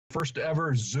first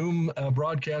ever Zoom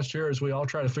broadcast here as we all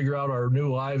try to figure out our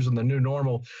new lives and the new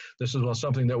normal. This is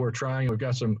something that we're trying. We've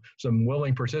got some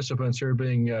willing participants here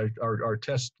being our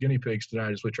test guinea pigs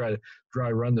tonight as we try to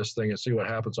run this thing and see what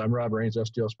happens. I'm Rob Raines,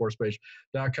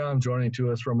 STLSportsPage.com, joining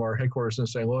to us from our headquarters in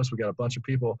St. Louis. We got a bunch of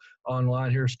people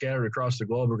online here scattered across the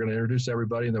globe. We're going to introduce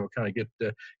everybody, and then we'll kind of get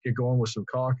going with some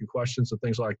talk and questions and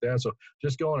things like that. So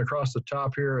just going across the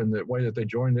top here and the way that they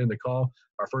joined in the call.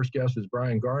 Our first guest is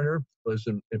Brian Garner, lives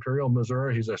in Imperial,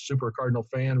 Missouri. He's a super Cardinal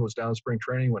fan, was down in spring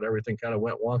training when everything kind of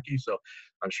went wonky. So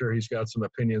I'm sure he's got some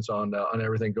opinions on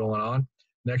everything going on.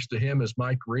 Next to him is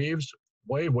Mike Reeves.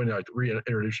 Wade, when I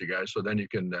reintroduce you guys, so then you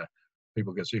can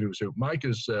people can see who's who. Mike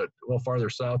is a little farther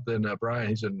south than Brian.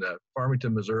 He's in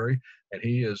Farmington, Missouri, and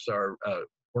he is our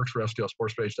works for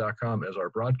STLSportsPage.com as our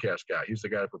broadcast guy. He's the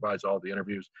guy that provides all the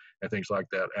interviews and things like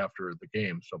that after the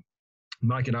game. So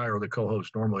Mike and I are the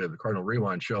co-hosts normally of the Cardinal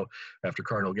Rewind show after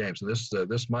Cardinal games. And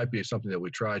this might be something that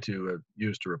we try to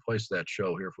use to replace that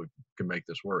show here if we can make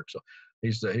this work. So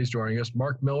he's joining us.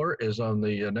 Mark Miller is on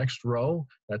the next row.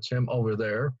 That's him over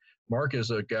there. Mark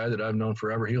is a guy that I've known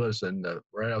forever. He lives in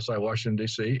right outside Washington,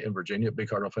 D.C. in Virginia, big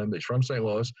Cardinal fan. He's from St.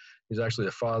 Louis. He's actually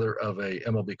the father of a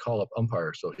MLB call-up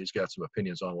umpire, so he's got some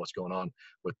opinions on what's going on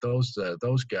with those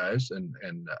guys, and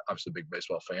obviously a big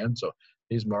baseball fan. So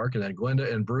he's Mark. And then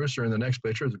Glenda and Bruce are in the next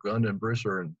picture. Glenda and Bruce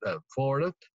are in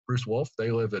Florida. Bruce Wolf, they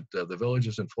live at the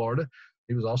Villages in Florida.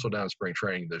 He was also down in spring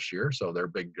training this year, so they're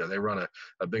big. They run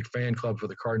a big fan club for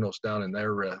the Cardinals down in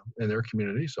their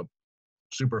community, so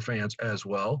super fans as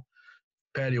well.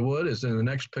 Patty Wood is in the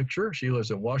next picture. She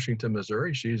lives in Washington,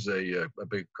 Missouri. She's a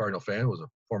big Cardinal fan, was a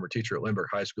former teacher at Lindbergh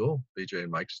High School, BJ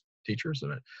and Mike's teachers,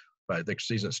 and I think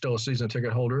still a season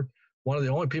ticket holder. One of the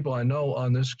only people I know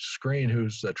on this screen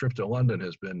whose trip to London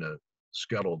has been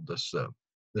scuttled this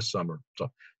summer. So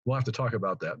we'll have to talk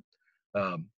about that.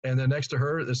 And then next to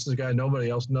her, this is a guy nobody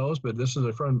else knows, but this is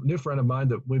a new friend of mine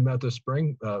that we met this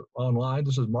spring online.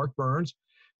 This is Mark Burns.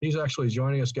 He's actually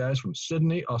joining us, guys, from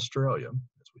Sydney, Australia.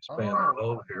 As we span the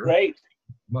globe here. Great.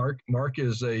 Mark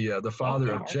is the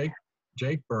father of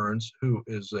Jake Burns, who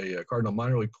is a Cardinal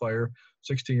minor league player,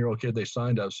 16-year-old kid they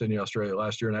signed out of Sydney, Australia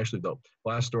last year. And actually, the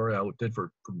last story I did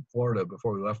from Florida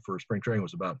before we left for spring training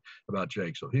was about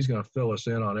Jake. So he's going to fill us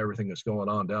in on everything that's going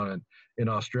on down in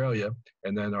Australia.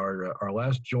 And then our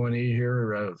last joinee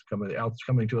here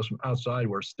coming to us from outside,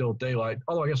 where it's still daylight.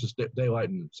 Although I guess it's daylight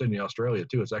in Sydney, Australia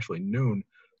too. It's actually noon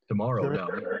tomorrow down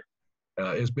there.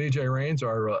 Is BJ Raines,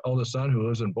 our oldest son, who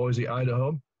lives in Boise,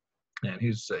 Idaho, and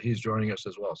he's joining us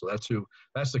as well. So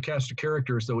that's the cast of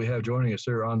characters that we have joining us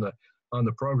here on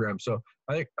the program. So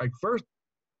I think first,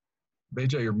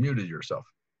 BJ, you're muted yourself.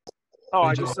 Oh, BJ.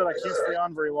 I just said I can't stay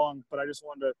on very long, but I just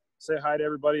wanted to say hi to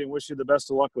everybody and wish you the best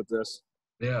of luck with this.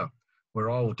 Yeah. We're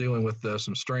all dealing with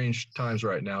some strange times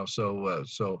right now. So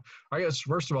I guess,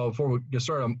 first of all, before we get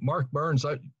started, Mark Burns,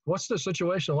 what's the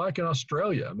situation like in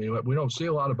Australia? I mean, we don't see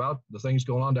a lot about the things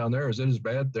going on down there. Is it as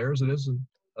bad there as it is in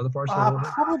other parts of the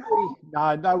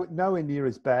world? Probably nowhere near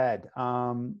as bad.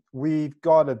 We've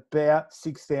got about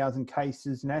 6,000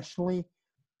 cases nationally,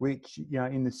 which,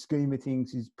 in the scheme of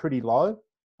things is pretty low.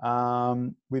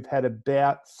 We've had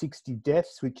about 60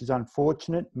 deaths, which is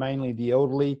unfortunate, mainly the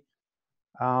elderly.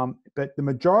 But the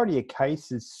majority of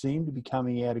cases seem to be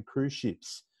coming out of cruise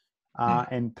ships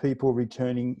and people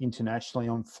returning internationally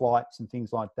on flights and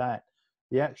things like that.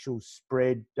 The actual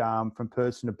spread from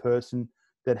person to person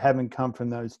that haven't come from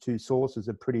those two sources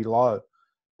are pretty low.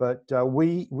 But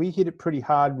we hit it pretty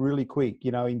hard really quick,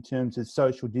 in terms of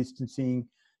social distancing,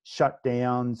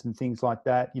 shutdowns and things like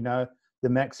that. The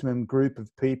maximum group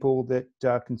of people that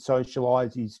can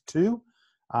socialise is 2.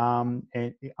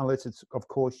 And unless it's, of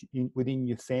course, within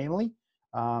your family.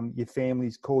 Your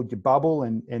family's called your bubble,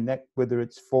 and that, whether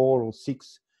it's 4 or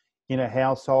 6 in a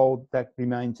household, that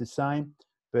remains the same.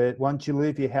 But once you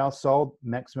leave your household,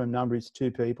 maximum number is 2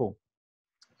 people.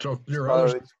 So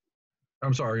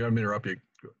I'm sorry, I'm interrupt you.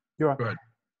 You're right. Go ahead.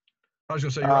 I was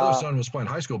going to say, your other son was playing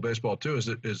high school baseball too.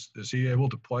 Is he able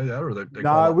to play that, or they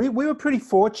No, we were pretty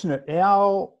fortunate.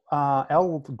 Our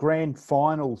grand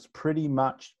finals pretty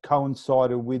much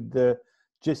coincided with the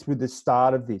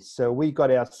start of this. So we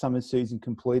got our summer season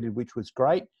completed, which was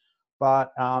great.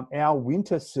 But our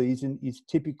winter season is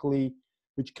typically,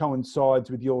 which coincides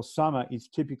with your summer, is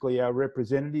typically our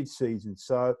representative season.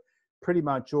 So pretty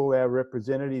much all our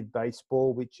representative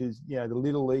baseball, which is, the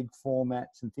little league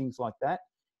formats and things like that,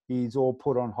 is all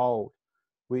put on hold,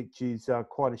 which is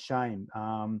quite a shame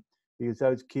because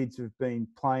those kids have been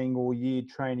playing all year,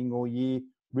 training all year,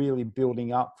 really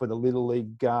building up for the Little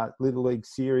League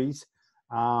series.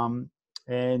 That's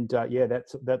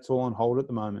all on hold at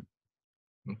the moment.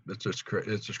 It's just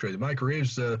it's just crazy. Mike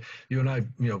Reeves, you and I,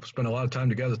 spent a lot of time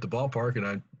together at the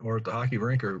ballpark or at the hockey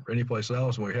rink or any place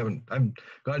else. And I'm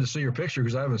glad to see your picture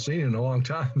because I haven't seen it in a long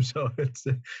time. So it's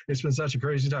been such a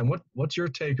crazy time. What's your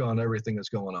take on everything that's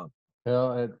going on?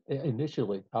 Well,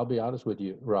 initially, I'll be honest with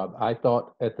you, Rob. I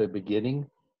thought at the beginning,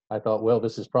 well,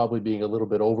 this is probably being a little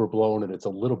bit overblown and it's a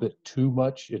little bit too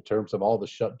much in terms of all the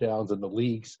shutdowns and the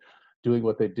leagues doing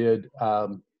what they did.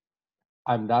 I'm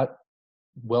not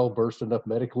well versed enough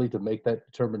medically to make that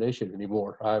determination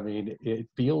anymore. I mean,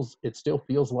 it still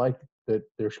feels like that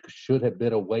there should have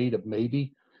been a way to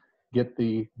maybe get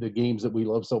the games that we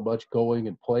love so much going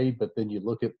and played, but then you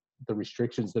look at the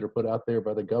restrictions that are put out there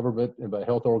by the government and by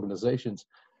health organizations.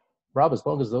 Rob, as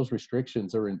long as those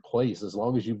restrictions are in place, as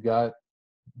long as you've got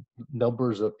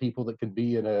numbers of people that can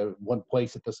be in one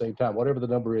place at the same time, whatever the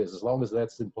number is, as long as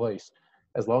that's in place,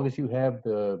 as long as you have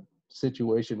the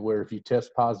situation where if you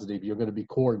test positive, you're going to be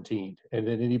quarantined, and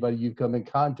then anybody you come in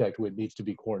contact with needs to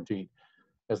be quarantined.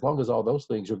 As long as all those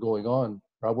things are going on,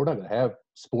 Rob, we're not going to have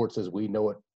sports as we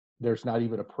know it. There's not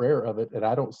even a prayer of it, and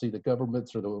I don't see the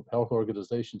governments or the health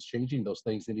organizations changing those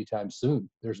things anytime soon.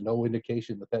 There's no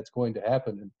indication that that's going to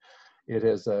happen, and it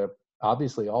has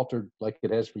obviously altered, like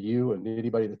it has for you and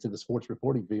anybody that's in the sports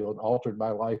reporting field, altered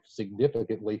my life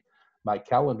significantly. My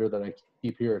calendar that I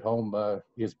keep here at home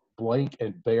is blank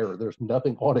and bare. There's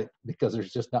nothing on it because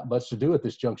there's just not much to do at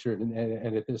this juncture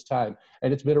and at this time.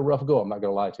 And it's been a rough go. I'm not going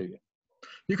to lie to you.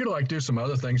 You could do some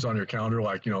other things on your calendar,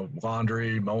 like,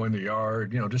 laundry, mowing the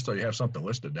yard, just so you have something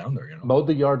listed down there, Mowed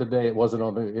the yard today. It wasn't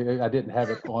I didn't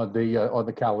have it on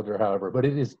the calendar, however, but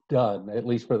it is done at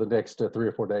least for the next 3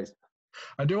 or 4 days.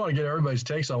 I do want to get everybody's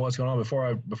takes on what's going on.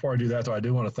 Before I do that, though, I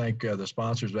do want to thank the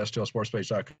sponsors of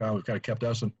STLSportsPage.com. Who've kind of kept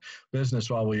us in business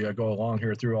while we go along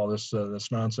here through all this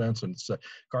nonsense. And it's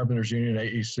Carpenters Union,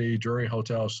 AEC, Drury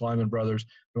Hotels, Slyman Brothers,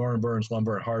 Norman Burns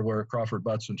Lumber and Hardware, Crawford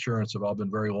Butts Insurance have all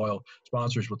been very loyal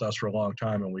sponsors with us for a long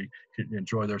time, and we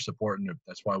enjoy their support. And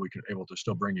that's why we can able to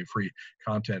still bring you free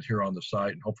content here on the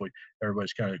site. And hopefully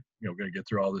everybody's kind of going to get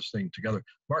through all this thing together.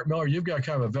 Mark Miller, you've got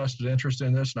kind of a vested interest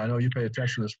in this, and I know you paid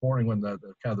attention this morning when the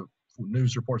kind of the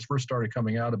news reports first started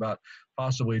coming out about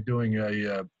possibly doing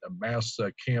a mass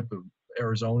camp of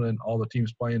Arizona and all the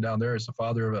teams playing down there. As the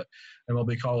father of a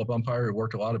MLB call-up umpire who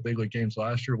worked a lot of big league games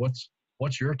last year, what's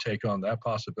your take on that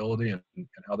possibility and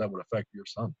how that would affect your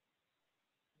son?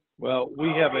 Well, we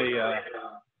have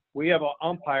an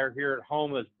umpire here at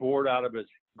home that's bored out of his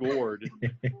gourd,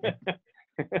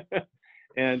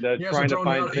 and trying to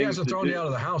find things. He hasn't thrown you out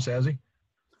of the house, has he?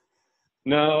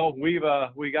 No, we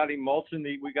got him mulching.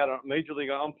 We got a major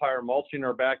league umpire mulching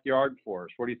our backyard for us.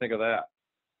 What do you think of that?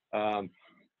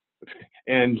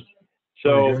 And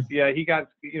so yeah, he got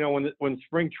when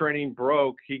spring training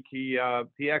broke, he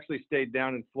actually stayed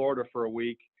down in Florida for a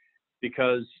week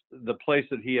because the place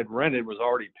that he had rented was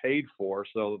already paid for,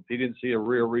 so he didn't see a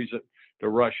real reason to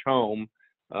rush home.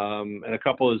 And a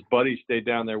couple of his buddies stayed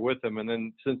down there with him, and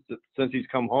then since he's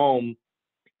come home,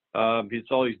 it's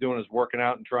all he's doing is working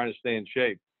out and trying to stay in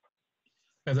shape.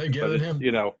 And they given him,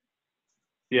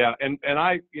 yeah. And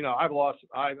I'm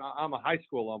a high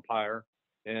school umpire,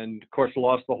 and of course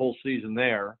lost the whole season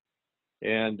there.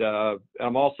 And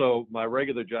I'm also, my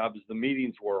regular job is the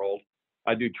meetings world.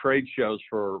 I do trade shows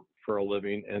for a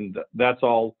living, and that's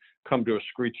all come to a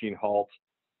screeching halt.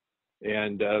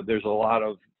 And there's a lot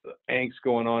of angst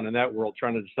going on in that world,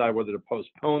 trying to decide whether to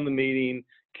postpone the meeting,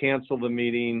 cancel the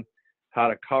meeting, how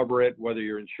to cover it, whether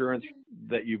your insurance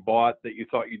that you bought that you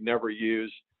thought you'd never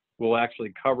use will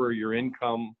actually cover your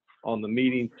income on the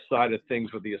meeting side of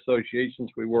things with the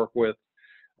associations we work with.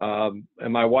 And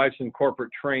my wife's in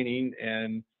corporate training,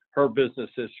 and her business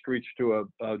has screeched to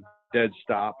a dead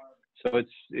stop. So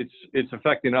it's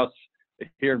affecting us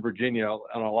here in Virginia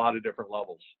on a lot of different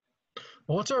levels.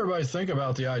 Well, what's everybody think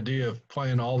about the idea of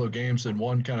playing all the games in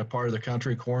one kind of part of the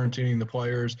country, quarantining the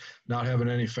players, not having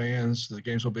any fans? The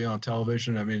games will be on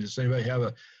television. I mean, does anybody have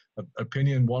an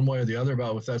opinion one way or the other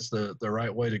about if that's the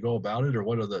right way to go about it, or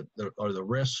what are the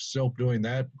risks still doing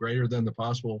that greater than the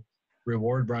possible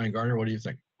reward? Brian Garner, what do you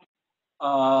think?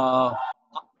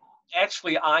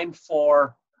 Actually, I'm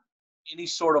for any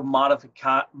sort of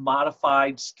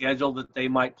modified schedule that they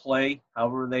might play,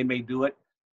 however they may do it.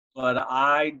 But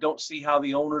I don't see how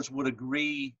the owners would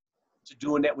agree to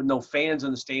doing that with no fans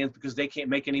in the stands because they can't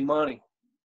make any money.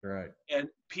 Right. And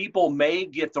fans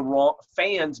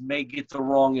may get the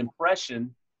wrong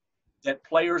impression that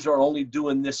players are only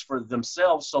doing this for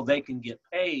themselves so they can get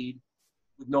paid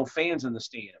with no fans in the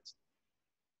stands.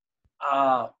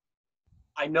 I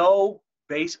know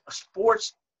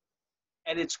sports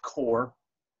at its core,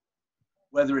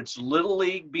 whether it's Little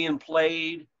League being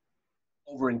played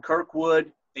over in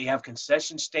Kirkwood, they have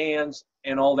concession stands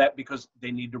and all that because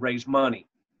they need to raise money.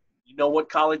 You know what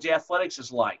college athletics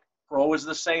is like. Pro is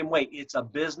the same way. It's a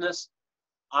business.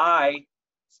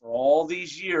 For all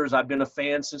these years, I've been a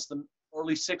fan since the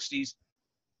early 60s.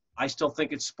 I still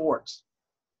think it's sports.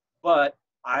 But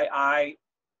I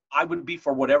would be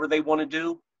for whatever they want to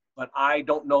do, but I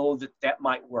don't know that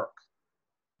might work.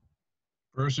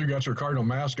 Bruce, you got your Cardinal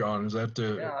mask on. Is that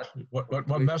Yeah.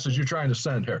 what message you trying to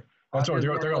send here? That's what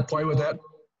they're going to play with that.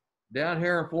 Down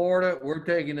here in Florida, we're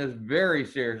taking this very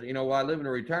seriously. You know, I live in a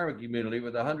retirement community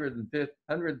with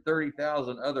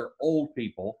 130,000 other old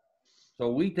people.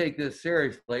 So we take this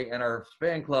seriously, and our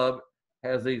fan club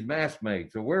has these masks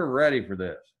made. So we're ready for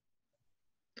this.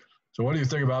 So what do you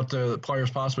think about the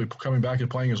players possibly coming back and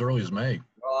playing as early as May?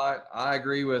 Well, I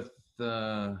agree with,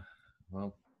 I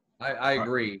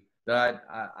agree that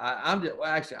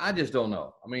I just don't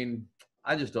know. I mean,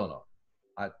 I just don't know.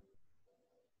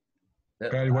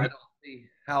 Patty, I don't see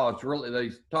how it's really, they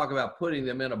talk about putting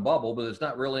them in a bubble, but it's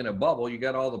not really in a bubble. You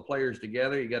got all the players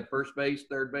together. You got first base,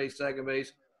 third base, second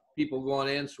base, people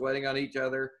going in, sweating on each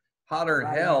other. Hotter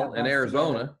than hell in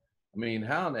Arizona. I mean,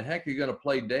 how in the heck are you going to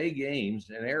play day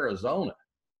games in Arizona?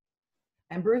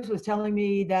 And Bruce was telling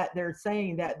me that they're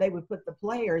saying that they would put the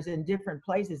players in different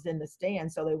places in the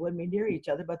stands so they wouldn't be near each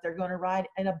other, but they're going to ride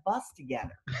in a bus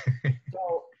together.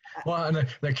 So, well, and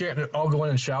they can't all go in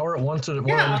and shower at once.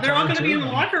 Yeah, they're all going to be in the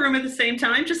locker room at the same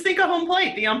time. Just think of home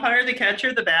plate: the umpire, the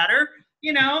catcher, the batter.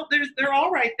 You know, they're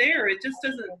all right there. It just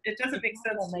doesn't make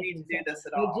sense to me to do this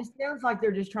at all. It just sounds like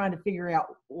they're just trying to figure out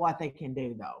what they can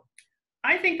do, though.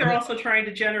 I think they're also trying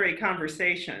to generate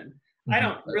conversation. I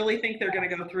don't really think they're going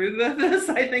to go through this.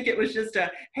 I think it was just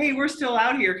a, hey, we're still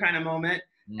out here kind of moment.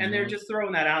 And they're just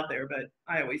throwing that out there. But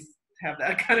I always have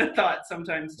that kind of thought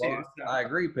sometimes too. Well, so. I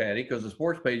agree, Patty, because the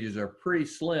sports pages are pretty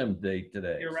slim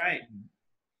today. You're right.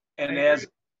 And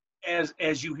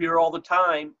as you hear all the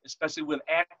time, especially with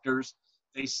actors,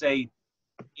 they say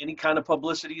any kind of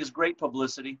publicity is great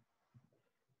publicity.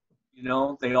 You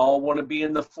know, they all want to be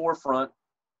in the forefront.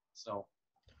 So.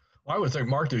 Well, I would think,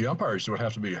 Mark, the umpires would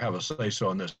have to have a say-so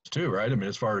on this too, right? I mean,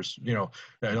 as far as, you know,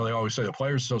 I know they always say the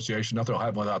Players Association, nothing will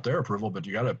happen without their approval, but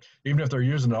you got to, even if they're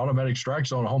using the automatic strike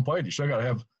zone at home plate, you still got to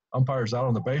have umpires out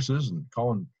on the bases and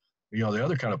calling, you know, the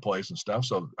other kind of plays and stuff.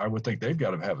 So I would think they've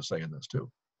got to have a say in this too.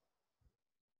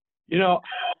 You know,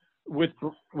 with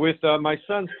my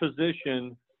son's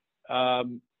position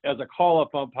as a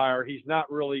call-up umpire, he's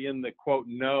not really in the, quote,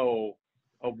 know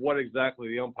of what exactly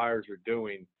the umpires are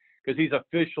doing, because he's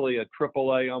officially a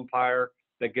AAA umpire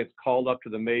that gets called up to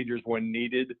the majors when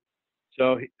needed.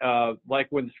 So like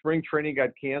when spring training got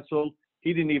canceled,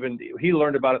 he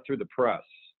learned about it through the press,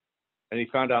 and he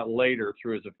found out later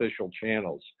through his official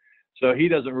channels. So he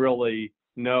doesn't really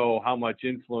know how much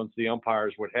influence the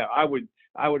umpires would have. I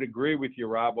would agree with you,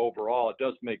 Rob, overall. It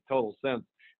does make total sense.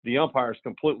 The umpires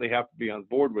completely have to be on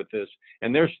board with this.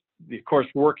 And there's, of course,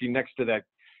 working next to that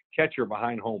catcher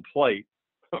behind home plate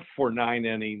for 9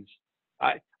 innings.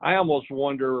 I almost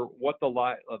wonder what the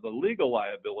legal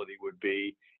liability would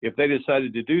be if they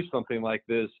decided to do something like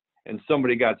this and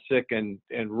somebody got sick and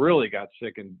really got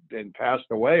sick and passed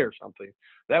away or something.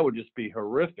 That would just be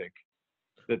horrific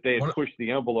that they had pushed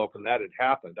the envelope and that had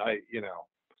happened.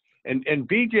 And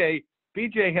BJ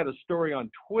had a story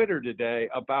on Twitter today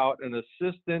about an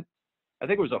assistant, I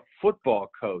think it was a football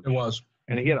coach. It was.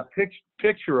 And he had a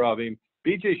picture of him.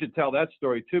 BJ should tell that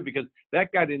story too, because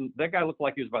that guy looked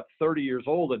like he was about 30 years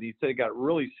old, and he said he got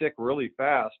really sick really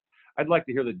fast. I'd like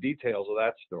to hear the details of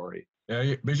that story.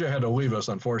 Yeah, BJ had to leave us,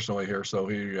 unfortunately, here. So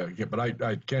but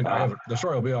I can't. The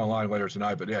story will be online later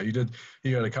tonight. But yeah,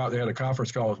 they had a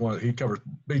conference call with he covers.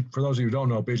 For those of you who don't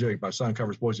know, BJ, my son,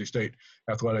 covers Boise State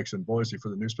athletics in Boise for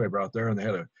the newspaper out there, and they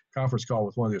had a conference call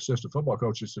with one of the assistant football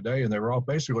coaches today, and they were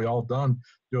basically all done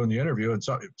doing the interview. And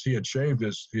so he had shaved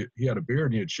he had a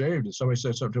beard and he had shaved, and somebody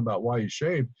said something about why he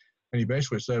shaved, and he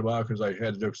basically said, well, because I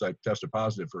had to do because I tested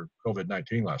positive for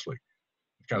COVID-19 last week.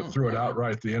 Kind of threw it out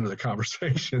right at the end of the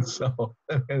conversation. So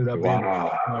it ended up being,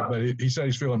 but he said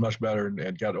he's feeling much better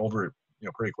and got over it,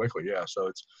 pretty quickly. Yeah. So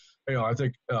it's, I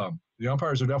think the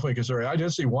umpires are definitely considering. I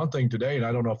did see one thing today, and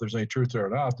I don't know if there's any truth there or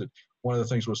not, that one of the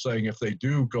things was saying if they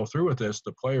do go through with this,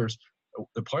 the players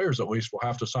at least will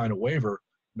have to sign a waiver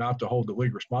not to hold the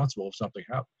league responsible if something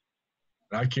happens.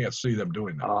 And I can't see them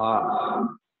doing that.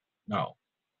 No.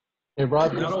 Hey,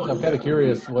 Rob, I'm kind of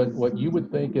curious what you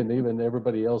would think, and even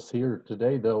everybody else here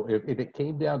today, though, if it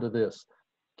came down to this,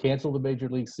 cancel the Major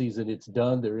League season, it's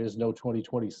done, there is no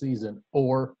 2020 season,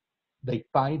 or they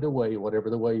find a way, whatever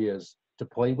the way is, to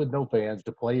play with no fans,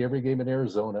 to play every game in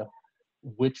Arizona,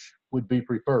 which would be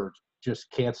preferred?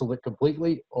 just cancel it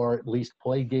completely, or at least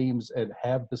play games and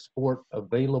have the sport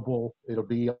available? It'll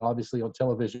be obviously on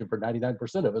television for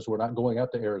 99% of us. We're not going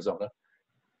out to Arizona.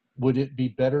 Would it be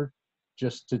better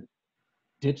just to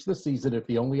ditch the season if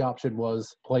the only option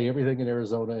was play everything in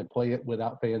Arizona and play it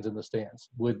without fans in the stands?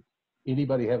 Would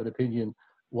anybody have an opinion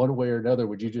one way or another?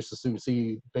 Would you just assume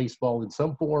see baseball in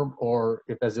some form, or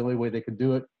if that's the only way they could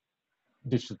do it,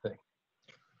 ditch the thing?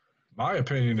 My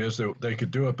opinion is that they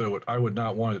could do it, but I would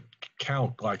not want it to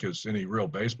count like it's any real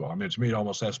baseball. I mean, to me, it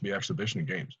almost has to be exhibition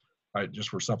games, right? Just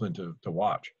for something to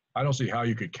watch. I don't see how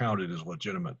you could count it as a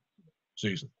legitimate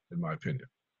season, in my opinion.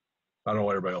 I don't know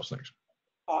what everybody else thinks.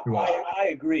 I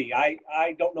agree.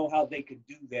 I don't know how they could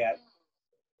do that.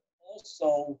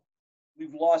 Also,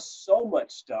 we've lost so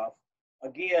much stuff.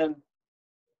 Again,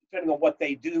 depending on what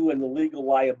they do and the legal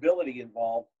liability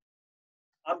involved,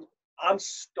 I'm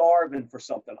starving for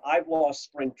something. I've lost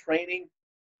spring training.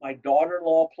 My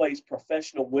daughter-in-law plays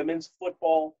professional women's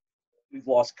football. We've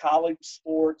lost college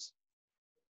sports,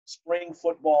 spring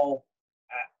football.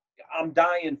 I'm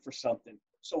dying for something.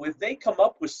 So if they come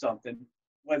up with something,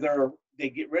 whether they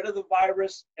get rid of the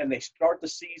virus and they start the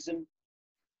season,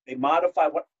 they modify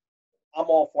what, I'm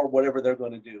all for whatever they're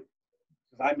going to do,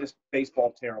 because I miss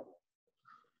baseball terrible.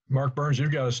 Mark Burns,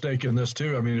 you've got a stake in this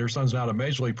too. I mean, your son's not a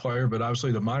major league player, but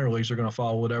obviously the minor leagues are going to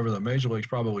follow whatever the major leagues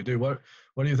probably do. What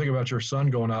do you think about your son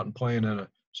going out and playing in a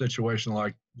situation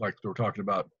like we're talking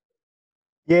about?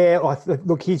 Yeah,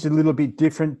 look, he's a little bit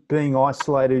different being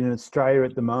isolated in Australia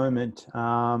at the moment.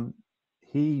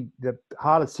 The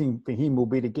hardest thing for him will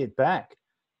be to get back.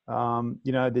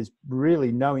 There's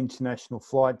really no international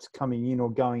flights coming in or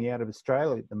going out of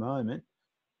Australia at the moment.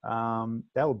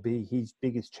 That would be his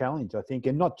biggest challenge, I think,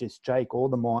 and not just Jake, all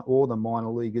the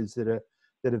minor leaguers that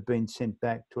have been sent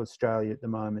back to Australia at the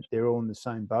moment. They're all in the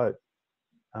same boat.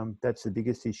 That's the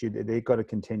biggest issue that they've got to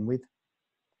contend with.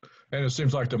 And it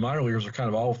seems like the minor leaguers are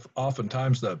kind of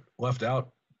oftentimes the left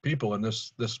out people in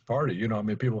this party. I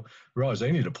mean, people realize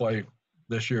they need to play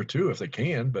this year too if they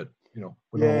can, but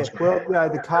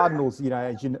the Cardinals,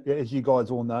 as you guys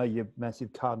all know, you're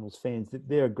massive Cardinals fans.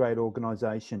 They're a great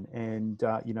organisation, and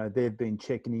they've been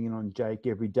checking in on Jake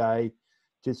every day,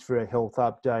 just for a health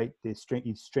update. His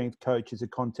strength coaches are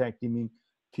contacting him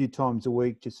a few times a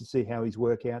week just to see how his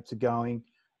workouts are going.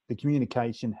 The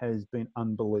communication has been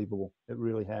unbelievable. It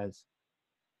really has.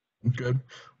 Good,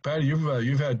 Patty.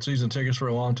 You've had season tickets for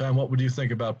a long time. What would you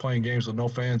think about playing games with no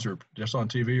fans, or just on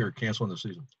TV, or canceling the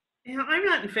season? Yeah, I'm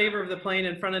not in favor of the playing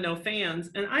in front of no fans.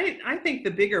 And I think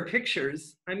the bigger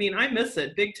pictures, I mean, I miss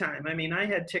it big time. I mean, I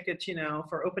had tickets,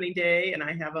 for opening day, and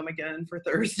I have them again for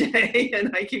Thursday,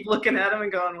 and I keep looking at them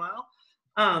and going, well,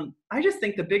 I just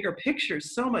think the bigger picture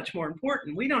is so much more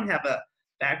important. We don't have a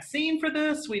vaccine for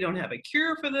this. We don't have a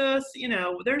cure for this.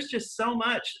 There's just so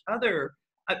much other,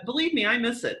 believe me, I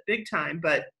miss it big time,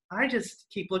 but I just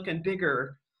keep looking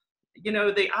bigger.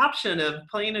 The option of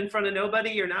playing in front of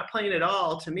nobody or not playing at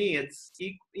all, to me, it's,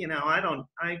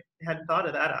 I hadn't thought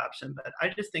of that option, but I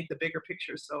just think the bigger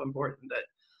picture is so important that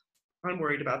I'm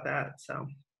worried about that. So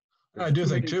I do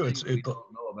think too, we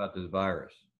don't know about this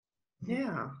virus.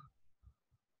 Yeah.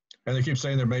 And they keep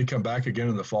saying they may come back again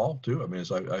in the fall too. I mean,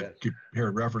 I keep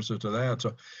hearing references to that.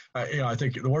 So, I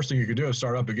think the worst thing you could do is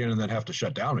start up again and then have to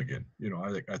shut down again.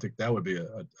 I think that would be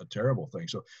a terrible thing.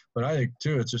 So, but I think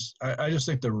too, it's just I just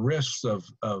think the risks of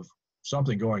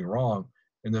something going wrong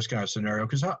in this kind of scenario.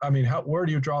 Because where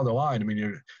do you draw the line? I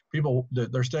mean, people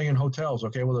they're staying in hotels.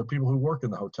 Okay, well, there are people who work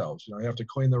in the hotels. They have to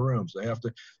clean the rooms. They have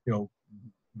to,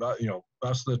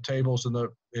 bus the tables and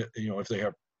if they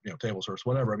have. Table service,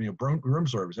 whatever. I mean, room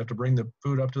service, have to bring the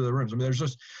food up to the rooms. I mean, there's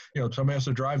just, somebody has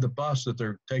to drive the bus that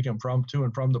they're taking to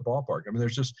and from the ballpark. I mean,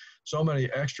 there's just so many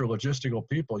extra logistical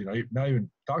people, not even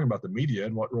talking about the media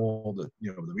and what role that,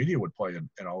 the media would play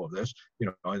in all of this,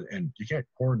 and you can't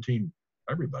quarantine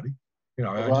everybody.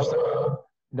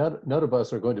 None of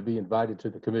us are going to be invited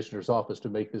to the commissioner's office to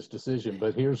make this decision,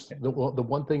 but here's the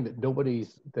one thing that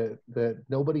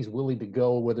nobody's willing to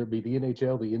go, whether it be the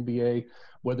NHL, the NBA,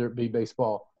 whether it be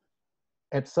baseball.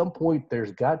 At some point,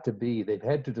 they've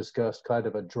had to discuss kind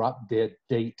of a drop dead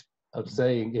date of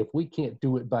saying, if we can't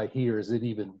do it by here, is it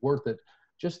even worth it?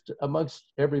 Just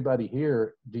amongst everybody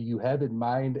here, do you have in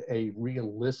mind a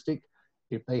realistic,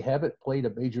 if they haven't played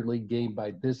a major league game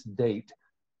by this date,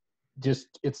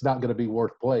 it's not going to be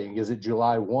worth playing? Is it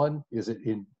July 1? Is it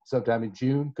sometime in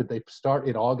June? Could they start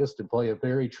in August and play a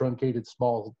very truncated,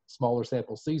 smaller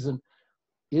sample season?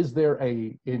 Is there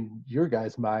in your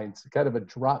guys' minds, kind of a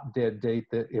drop dead date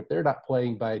that if they're not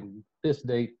playing by this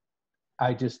date,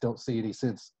 I just don't see any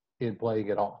sense in playing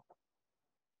at all?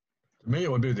 To me,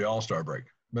 it would be the All-Star break.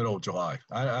 middle of July.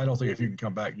 I don't think if you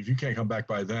can't come back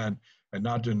by then, and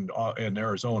not in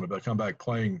Arizona, but come back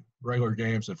playing regular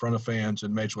games in front of fans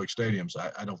in major league stadiums,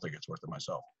 I don't think it's worth it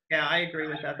myself. Yeah, I agree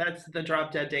with that. That's the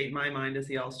drop dead date in my mind is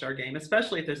the All-Star game,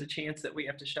 especially if there's a chance that we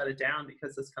have to shut it down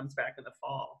because this comes back in the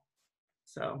fall.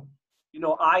 So,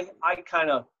 I kind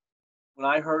of, when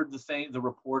I heard the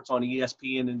reports on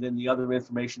ESPN and then the other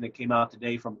information that came out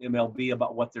today from MLB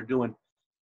about what they're doing,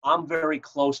 I'm very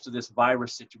close to this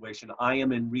virus situation. I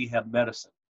am in rehab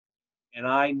medicine, and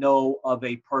I know of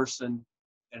a person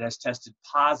that has tested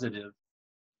positive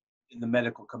in the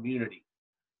medical community.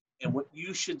 And what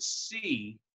you should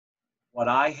see, what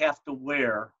I have to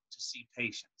wear to see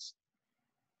patients.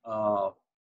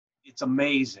 It's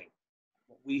amazing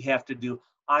what we have to do.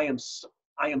 I am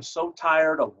so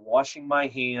tired of washing my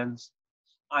hands.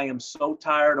 I am so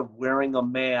tired of wearing a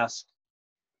mask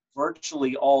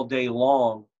virtually all day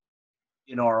long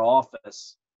in our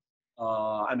office.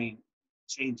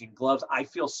 Changing gloves. I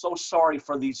feel so sorry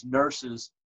for these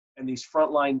nurses and these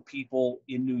frontline people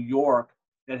in New York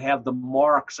that have the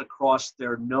marks across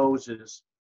their noses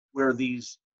where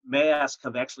these masks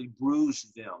have actually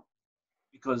bruised them,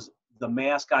 because the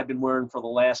mask I've been wearing for the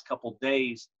last couple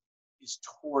days is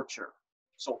torture.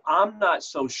 So I'm not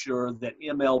so sure that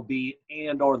MLB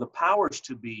and or the powers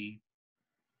to be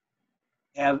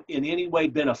have in any way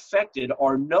been affected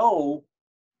or know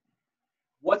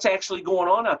what's actually going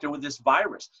on out there with this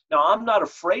virus. Now, I'm not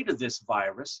afraid of this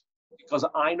virus because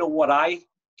I know what I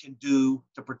can do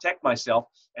to protect myself,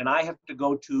 and I have to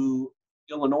go to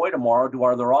Illinois tomorrow to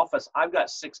our other office. I've got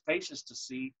 6 patients to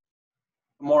see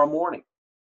tomorrow morning,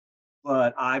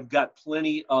 but I've got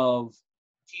plenty of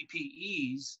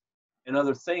PPEs and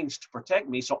other things to protect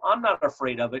me, so I'm not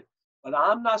afraid of it. But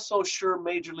I'm not so sure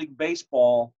Major League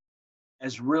Baseball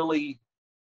has really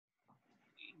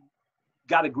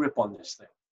got a grip on this thing.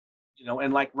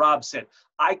 And like Rob said,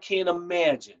 I can't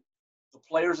imagine the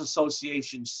Players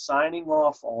Association signing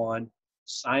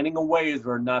a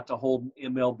waiver not to hold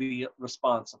MLB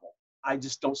responsible. I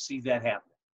just don't see that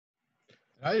happening.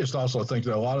 I just also think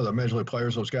that a lot of the major league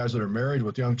players, those guys that are married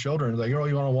with young children, they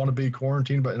really want to be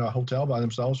quarantined in a hotel by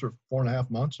themselves for 4.5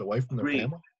 months away from their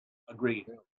family. Agreed.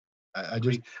 I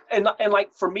just and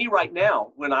like for me right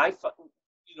now, when I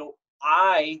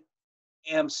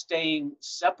am staying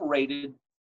separated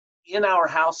in our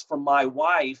house from my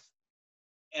wife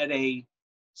at a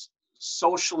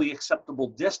socially acceptable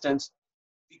distance,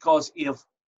 because if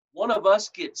one of us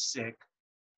gets sick,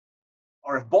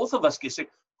 or if both of us get sick,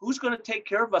 who's going to take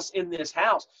care of us in this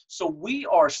house? So we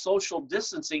are social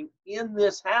distancing in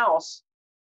this house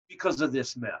because of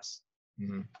this mess.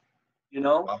 Mm-hmm.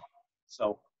 Wow.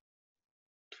 So.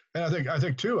 And I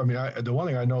think too, the one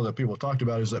thing I know that people talked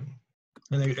about is that,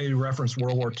 and they reference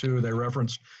World War II, they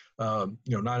reference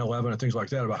 9/11 and things like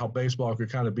that, about how baseball could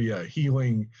kind of be a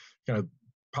healing kind of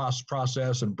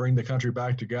process and bring the country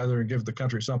back together and give the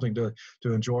country something to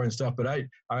enjoy and stuff. But I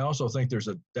also think there's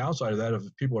a downside of that. If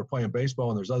people are playing baseball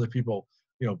and there's other people,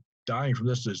 dying from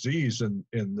this disease in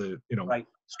the right.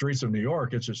 streets of New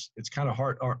York, it's kind of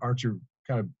hard. Aren't your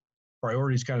kind of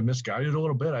priorities kind of misguided a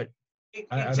little bit?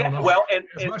 I don't know. Well,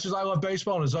 as much as I love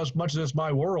baseball and as much as it's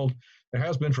my world, it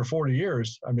has been for 40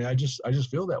 years. I just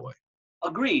feel that way.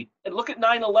 Agreed. And look at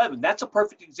 9/11. That's a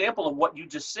perfect example of what you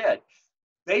just said.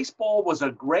 Baseball was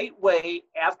a great way,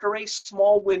 after a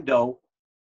small window,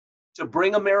 to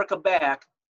bring America back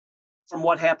from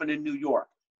what happened in New York.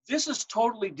 This is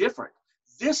totally different.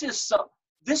 This is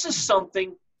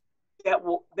something that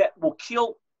will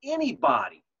kill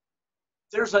anybody.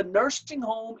 There's a nursing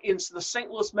home in the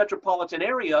St. Louis metropolitan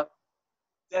area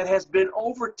that has been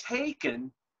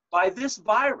overtaken by this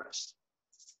virus.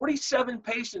 47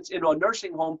 patients in a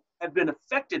nursing home have been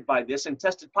affected by this and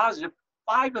tested positive.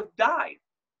 5 have died.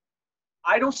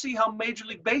 I don't see how Major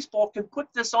League Baseball can put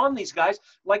this on these guys,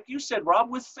 like you said, Rob,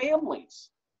 with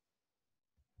families.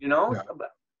 Yeah.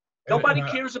 Nobody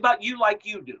cares about you like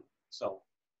you do. So.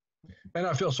 And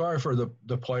I feel sorry for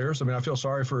the players. I feel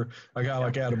sorry for a guy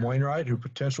like Adam Wainwright, who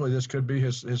potentially this could be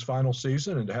his final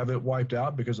season, and to have it wiped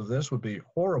out because of this would be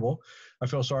horrible. I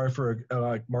feel sorry for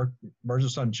like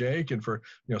Merge's son Jake, and for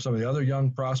some of the other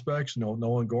young prospects,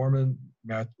 Nolan Gorman,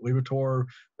 Matt Liebertor,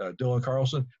 Dylan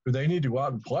Carlson, who they need to go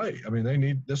out and play.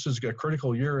 This is a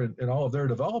critical year in all of their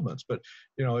developments. But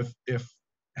if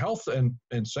health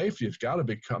and safety has got to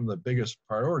become the biggest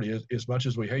priority, as much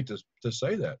as we hate to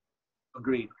say that.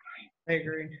 Agreed. I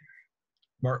agree.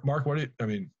 Mark, what do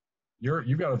you?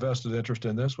 You've got a vested interest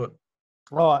in this. What?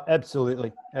 Oh,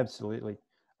 absolutely.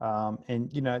 And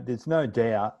there's no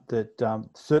doubt that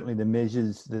certainly the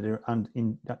measures that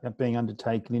are being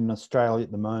undertaken in Australia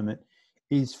at the moment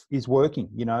is working.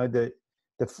 You know, they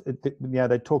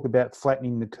talk about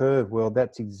flattening the curve. Well,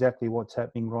 that's exactly what's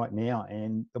happening right now.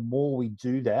 And the more we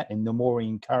do that, and the more we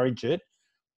encourage it,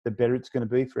 the better it's going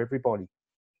to be for everybody.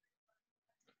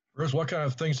 Bruce, what kind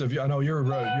of things have you? I know you're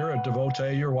a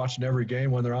devotee. You're watching every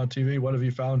game when they're on TV. What have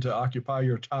you found to occupy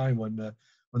your time when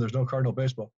there's no Cardinal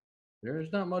baseball?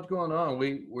 There's not much going on.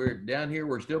 We're down here.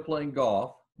 We're still playing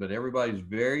golf, but everybody's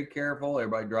very careful.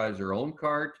 Everybody drives their own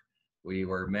cart. We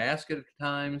wear masks at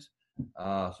times.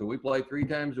 So we play 3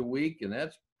 times a week, and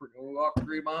we walk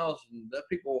 3 miles. And that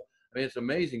people, I mean, it's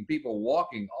amazing. People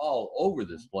walking all over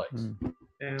this place.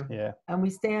 Yeah. And we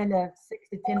stand at 6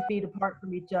 to 10 feet apart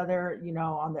from each other. You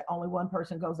know, only one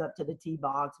person goes up to the tee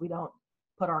box. We don't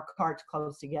put our carts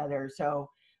close together. So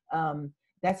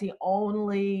that's the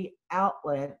only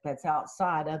outlet that's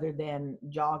outside, other than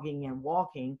jogging and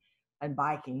walking and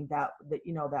biking, that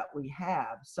we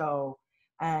have. So,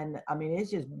 and I mean,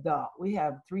 it's just we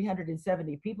have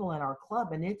 370 people in our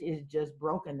club, and it is just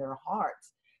broken their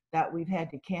hearts that we've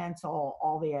had to cancel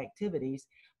all the activities.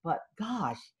 But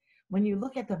gosh, when you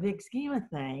look at the big scheme of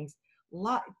things,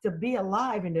 to be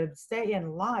alive and to stay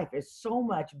in life is so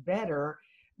much better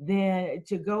than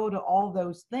to go to all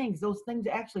those things. Those things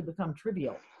actually become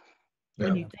trivial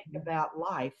when you think about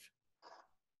life.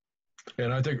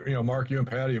 And I think, Mark, you and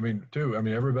Patty, I mean, too, I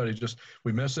mean, everybody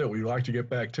we miss it. We like to get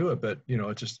back to it, but,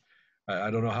 it's just, I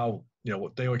don't know how,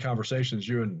 what daily conversations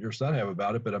you and your son have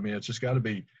about it, but I mean, it's just got to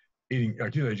be eating,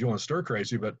 like you want to stir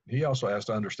crazy, but he also has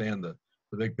to understand the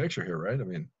big picture here, right? I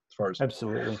mean, as far as.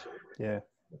 Absolutely. Yeah.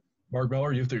 Mark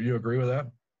Miller, you agree with that?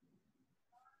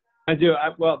 I do. I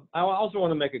also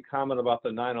want to make a comment about the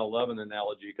 9/11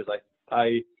 analogy, because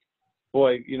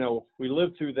we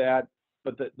lived through that,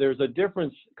 but there's a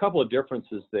couple of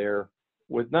differences there.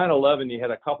 With 9/11, you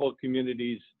had a couple of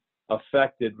communities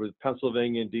affected, with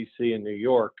Pennsylvania and DC and New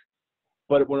York.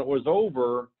 But when it was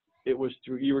over,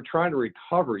 you were trying to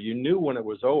recover. You knew when it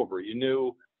was over. You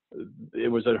knew it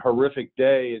was a horrific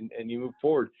day, and you moved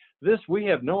forward. We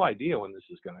have no idea when this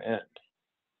is going to end.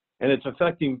 And it's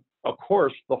affecting, of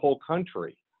course, the whole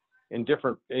country in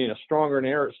different, stronger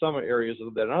in some areas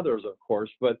than others, of course.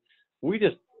 But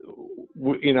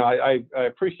I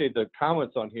appreciate the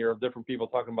comments on here of different people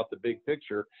talking about the big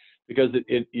picture, because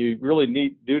you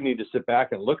really do need to sit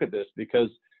back and look at this, because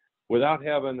without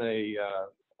having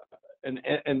an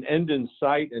end in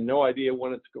sight and no idea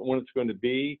when it's going to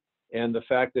be, and the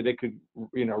fact that it could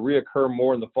reoccur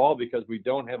more in the fall because we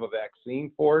don't have a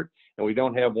vaccine for it, and we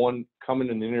don't have one coming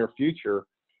in the near future,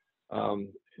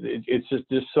 it's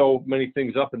just so many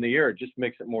things up in the air. It just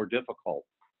makes it more difficult.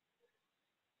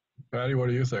 Patty, what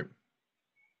do you think?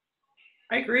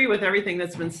 I agree with everything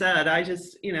that's been said. I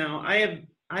just, I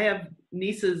have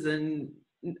nieces, and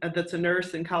that's a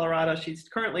nurse in Colorado. She's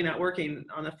currently not working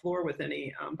on the floor with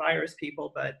any virus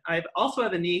people, but I also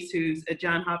have a niece who's at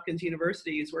Johns Hopkins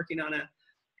University, who's working on a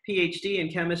PhD in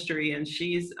chemistry, and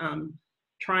she's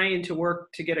trying to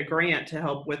work to get a grant to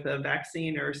help with a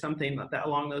vaccine or something like that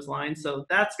along those lines. So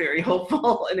that's very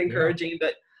hopeful and encouraging.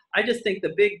 But I just think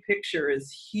the big picture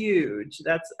is huge.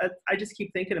 I just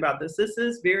keep thinking about this. This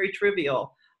is very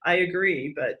trivial. I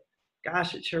agree, but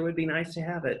gosh, it sure would be nice to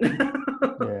have it.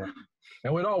 Yeah.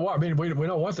 And we know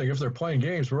one thing: if they're playing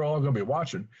games, we're all going to be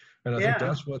watching, and I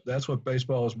think that's what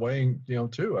baseball is weighing,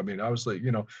 too. I mean, obviously,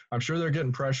 I'm sure they're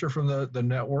getting pressure from the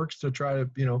networks to try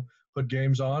to, put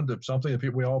games on, to something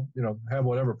that we all, have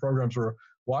whatever programs we're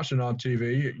watching on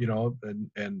TV,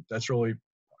 and that's really,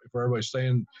 for everybody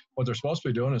staying what they're supposed to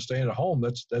be doing and staying at home.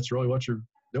 That's really what you're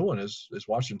doing is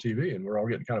watching TV, and we're all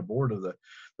getting kind of bored of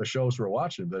the shows we're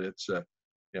watching. But it's,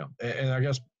 and I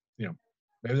guess,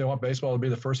 maybe they want baseball to be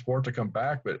the first sport to come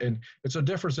back, and it's a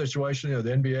different situation.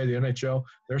 The NBA, the NHL,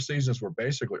 their seasons were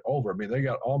basically over. I mean, they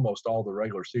got almost all the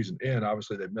regular season in.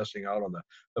 Obviously, they're missing out on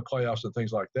the playoffs and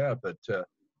things like that. But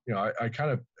I kind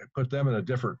of put them in a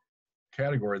different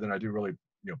category than I do really,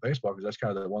 baseball, because that's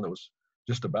kind of the one that was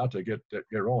just about to get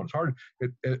rolling. It's hard.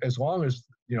 As long as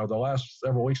the last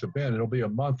several weeks have been, it'll be a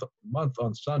month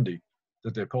on Sunday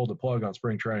that they pulled the plug on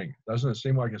spring training. Doesn't it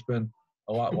seem like it's been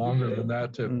a lot longer than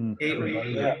that to 8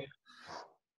 everybody? weeks.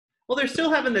 Well, they're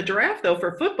still having the draft, though,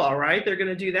 for football, right? They're going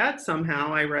to do that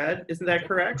somehow, I read. Isn't that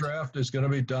correct? The draft is going to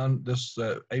be done this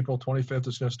April 25th.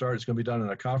 It's going to start. It's going to be done in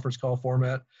a conference call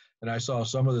format. And I saw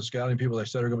some of the scouting people, they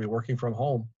said, are going to be working from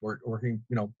home, working,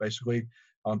 basically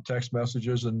on text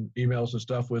messages and emails and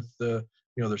stuff with their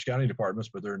scouting departments,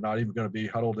 but they're not even going to be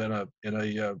huddled in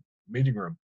a meeting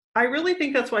room. I really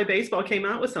think that's why baseball came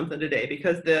out with something today,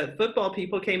 because the football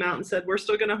people came out and said, we're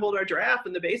still going to hold our draft.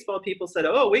 And the baseball people said,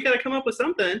 oh, we got to come up with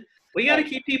something. We got to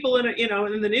keep people in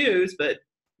the news, but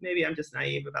maybe I'm just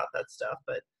naive about that stuff,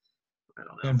 but I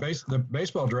don't know. And the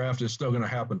baseball draft is still going to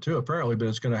happen too, apparently, but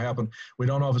it's going to happen. We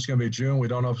don't know if it's going to be June. We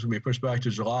don't know if it's going to be pushed back to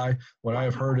July. What I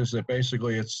have heard is that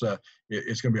basically it's going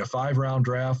to be a 5-round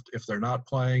draft if they're not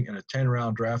playing, and a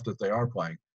 10-round draft if they are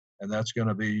playing, and that's going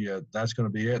to be it.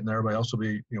 And everybody else will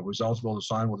be, who's eligible to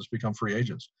sign will just become free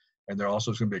agents. And there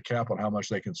also is going to be a cap on how much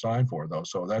they can sign for, though.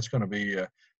 So that's going to be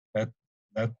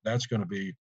that's going to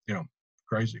be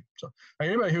crazy. So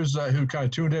anybody who kind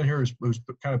of tuned in here who's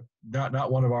kind of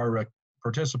not one of our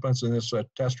participants in this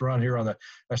test run here on the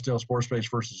STL Sports Page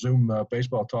versus Zoom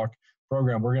Baseball Talk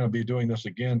program, we're going to be doing this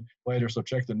again later. So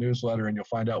check the newsletter and you'll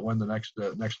find out when the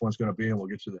next one's going to be, and we'll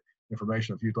get you the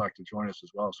information if you'd like to join us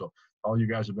as well. So all you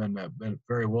guys have been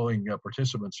very willing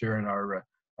participants here in our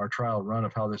trial run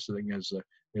of how this thing is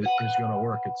going to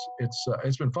work.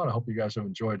 It's been fun. I hope you guys have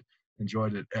enjoyed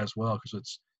it as well,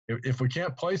 because if we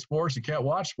can't play sports, you can't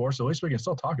watch sports, at least we can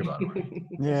still talk about it.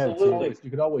 Yeah, absolutely. You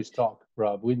can always talk,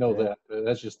 Rob. We know that.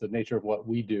 That's just the nature of what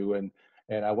we do. And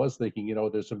I was thinking,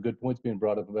 there's some good points being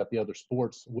brought up about the other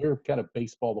sports. We're kind of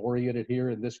baseball oriented here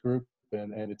in this group,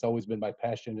 and it's always been my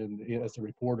passion and as a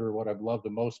reporter what I've loved the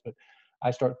most. But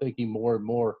I start thinking more and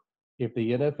more, if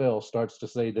the NFL starts to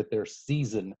say that their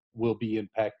season will be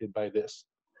impacted by this,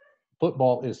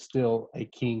 football is still a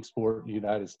king sport in the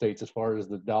United States as far as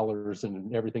the dollars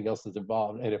and everything else that's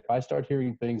involved. And if I start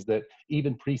hearing things that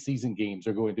even preseason games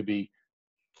are going to be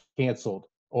canceled,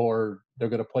 or they're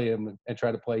going to play them and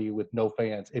try to play with no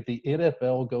fans, if the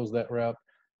NFL goes that route,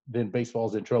 then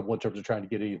baseball's in trouble in terms of trying to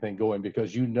get anything going,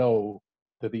 because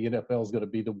that the NFL is going to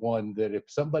be the one that if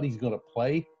somebody's going to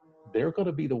play, they're going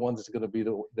to be the ones that's going to be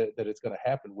that it's going to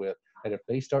happen with. And if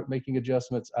they start making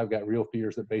adjustments, I've got real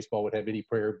fears that baseball would have any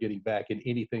prayer of getting back in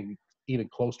anything even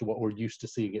close to what we're used to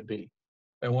seeing it be.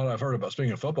 And what I've heard about,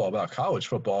 speaking of football, about college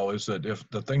football, is that if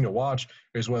the thing to watch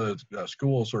is whether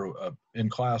schools are in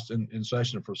class in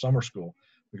session for summer school,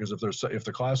 because if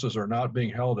the classes are not being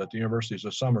held at the universities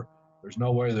this summer, there's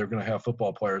no way they're going to have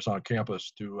football players on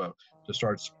campus to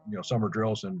start summer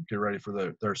drills and get ready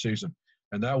for their season.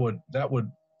 And that would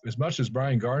as much as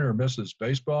Brian Garner misses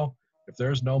baseball, if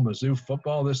there's no Mizzou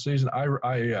football this season,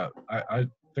 I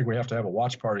think we have to have a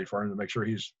watch party for him to make sure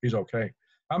he's okay.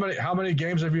 How many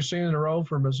games have you seen in a row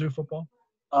for Mizzou football?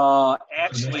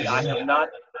 Actually, I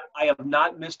have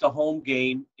not missed a home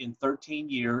game in 13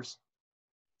 years.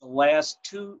 The last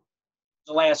two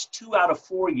out of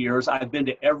 4 years, I've been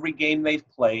to every game they've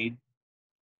played.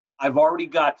 I've already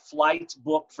got flights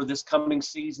booked for this coming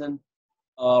season.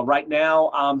 Right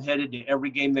now, I'm headed to every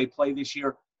game they play this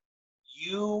year.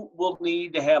 You will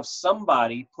need to have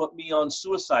somebody put me on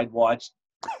suicide watch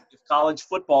if college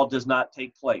football does not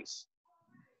take place.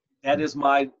 That is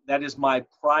my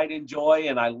pride and joy,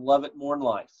 and I love it more than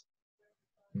life.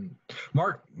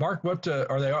 Mark, what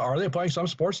are they playing some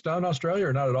sports down in Australia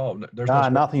or not at all? There's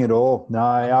nothing at all. No,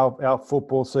 our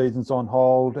football season's on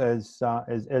hold as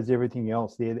everything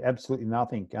else. There's absolutely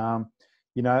nothing.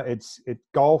 It's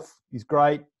golf is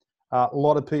great. A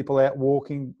lot of people out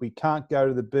walking. We can't go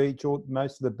to the beach, or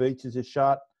most of the beaches are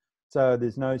shut, so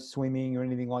there's no swimming or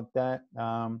anything like that.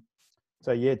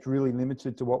 It's really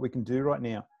limited to what we can do right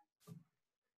now.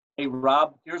 Hey,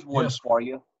 Rob, here's one for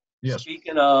you. Yes.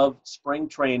 Speaking of spring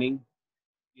training,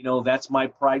 that's my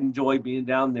pride and joy being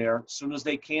down there. As soon as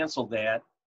they canceled that,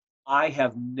 I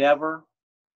have never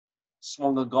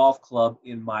swung a golf club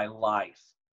in my life.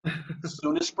 As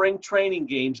soon as spring training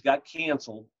games got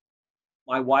canceled,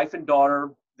 my wife and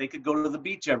daughter, they could go to the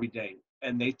beach every day.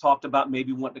 And they talked about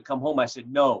maybe wanting to come home. I said,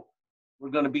 no, we're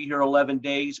going to be here 11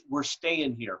 days. We're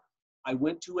staying here. I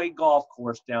went to a golf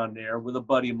course down there with a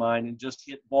buddy of mine and just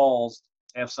hit balls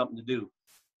to have something to do.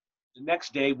 The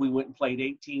next day, we went and played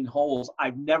 18 holes.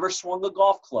 I've never swung a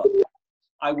golf club.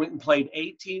 I went and played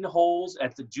 18 holes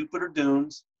at the Jupiter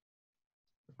Dunes.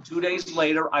 2 days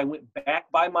later, I went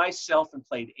back by myself and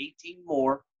played 18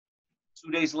 more.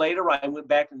 2 days later, I went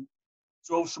back and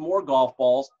drove some more golf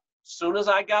balls. As soon as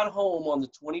I got home on the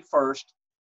 21st,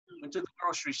 went to the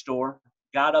grocery store,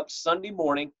 got up Sunday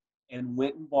morning, and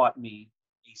went and bought me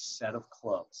a set of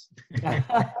clubs.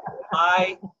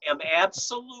 I am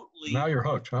absolutely now you're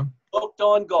hooked, huh? Hooked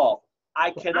on golf.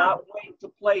 I cannot wait to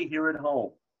play here at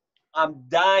home. I'm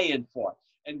dying for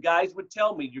it. And guys would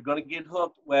tell me, you're going to get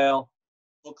hooked. Well,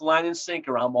 hook, line, and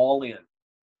sinker, I'm all in.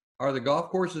 Are the golf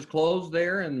courses closed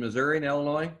there in Missouri and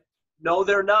Illinois? No,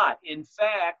 they're not. In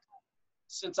fact,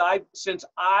 since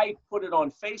I put it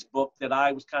on Facebook that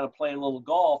I was kind of playing a little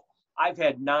golf, I've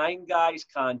had 9 guys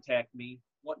contact me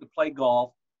wanting to play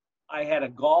golf. I had a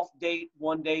golf date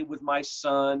one day with my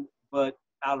son, but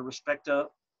out of respect to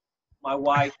my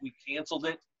wife, we canceled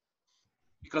it.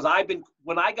 because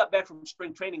when I got back from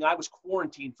spring training, I was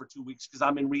quarantined for 2 weeks because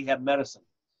I'm in rehab medicine.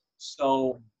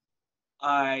 So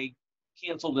I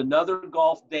canceled another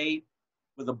golf date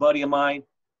with a buddy of mine.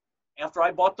 After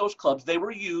I bought those clubs, they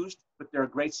were used, but they're a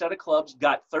great set of clubs.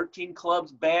 Got 13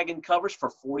 clubs, bag and covers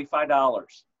for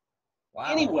 $45. Wow.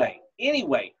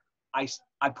 Anyway,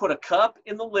 I put a cup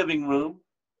in the living room,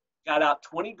 got out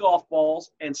 20 golf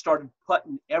balls, and started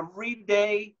putting every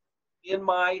day in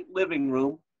my living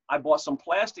room. I bought some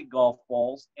plastic golf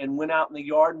balls and went out in the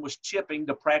yard and was chipping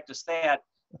to practice that.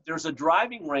 There's a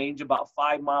driving range about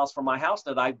 5 miles from my house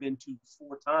that I've been to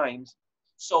 4 times.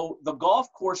 So the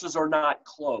golf courses are not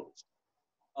closed.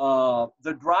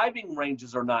 The driving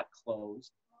ranges are not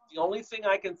closed. The only thing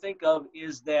I can think of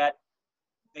is that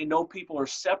they know people are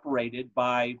separated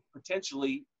by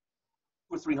potentially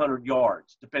 200 or 300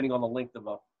 yards, depending on the length of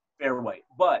a fairway.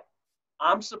 But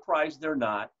I'm surprised they're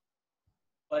not.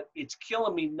 But it's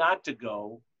killing me not to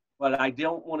go. But I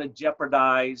don't want to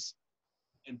jeopardize,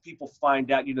 and people find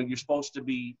out, you're supposed to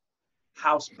be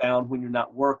housebound when you're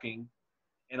not working.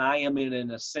 And I am in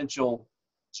an essential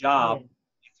job,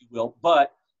 if you will.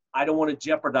 But I don't want to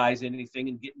jeopardize anything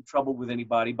and get in trouble with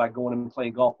anybody by going and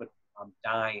playing golf. But I'm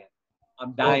dying.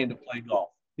 I'm dying to play golf.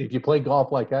 If you play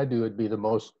golf like I do, it'd be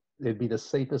the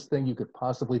safest thing you could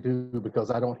possibly do, because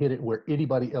I don't hit it where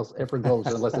anybody else ever goes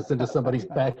unless it's into somebody's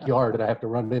backyard and I have to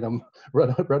run into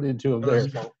them there.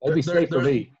 So that'd be safe for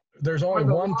me. There's only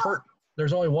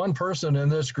one person in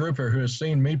this group here who has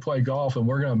seen me play golf, and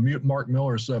we're going to mute Mark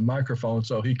Miller's microphone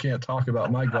so he can't talk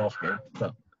about my golf game.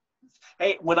 So.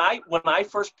 Hey, when I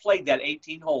first played that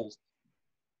 18 holes,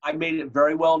 I made it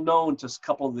very well known to a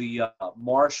couple of the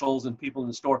marshals and people in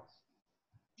the store.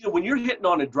 When you're hitting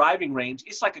on a driving range,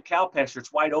 it's like a cow pasture.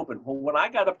 It's wide open. Well, when I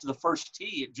got up to the first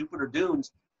tee at Jupiter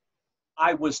Dunes,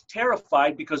 I was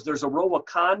terrified because there's a row of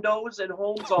condos and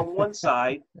homes on one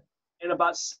side, and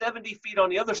about 70 feet on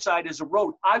the other side is a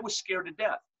road. I was scared to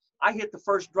death. I hit the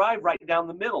first drive right down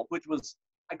the middle, which was,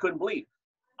 I couldn't believe.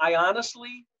 I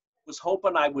honestly was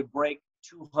hoping I would break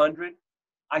 200.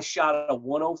 I shot a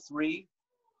 103.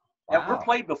 Wow. Never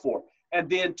played before. And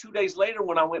then 2 days later,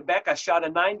 when I went back, I shot a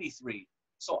 93.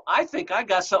 So I think I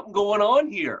got something going on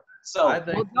here. So I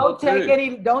think don't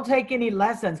take any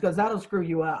lessons, because that'll screw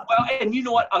you up. Well, and you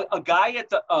know what? A guy at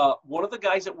the one of the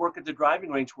guys that work at the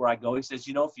driving range where I go, he says,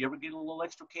 if you ever get a little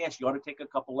extra cash, you ought to take a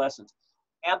couple lessons.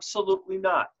 Absolutely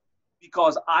not,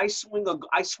 because I swing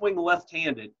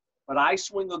left-handed, but I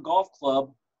swing a golf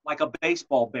club like a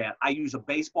baseball bat. I use a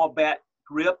baseball bat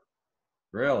grip.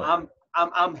 Really?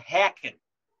 I'm hacking.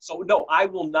 So no, I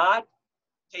will not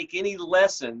take any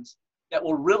lessons that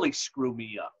will really screw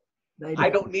me up. I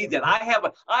don't need that.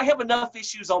 I have enough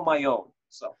issues on my own.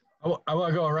 So I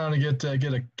want to go around and get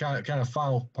a kind of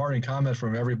final parting comment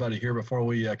from everybody here before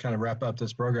we kind of wrap up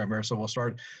this program here. So we'll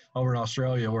start over in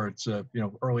Australia, where it's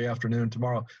early afternoon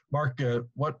tomorrow. Mark,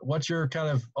 what's your kind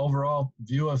of overall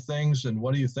view of things, and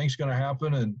what do you think's going to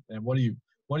happen, and what do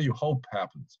you hope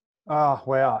happens? Oh,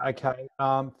 wow. Okay.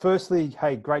 Firstly,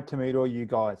 hey, great to meet all you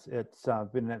guys. It's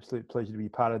been an absolute pleasure to be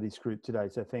part of this group today.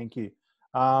 So thank you.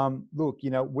 Look,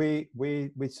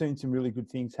 we're seeing some really good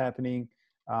things happening.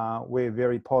 We're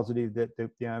very positive that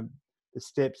the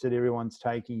steps that everyone's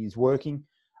taking is working.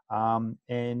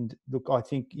 And look, I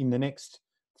think in the next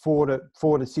 4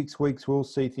 to 6 weeks, we'll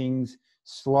see things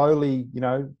slowly,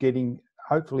 getting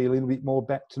hopefully a little bit more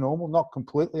back to normal. Not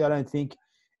completely. I don't think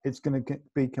it's going to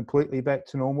be completely back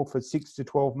to normal for 6 to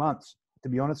 12 months, to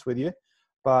be honest with you.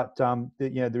 But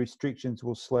the restrictions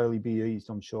will slowly be eased,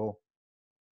 I'm sure.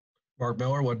 Mark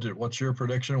Miller, what's your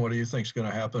prediction? What do you think is going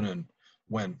to happen, and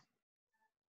when?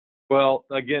 Well,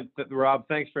 again, Rob,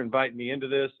 thanks for inviting me into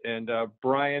this. And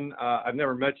Brian, I've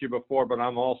never met you before, but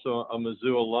I'm also a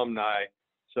Mizzou alumni.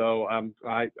 So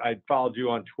I followed you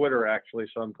on Twitter, actually,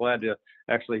 so I'm glad to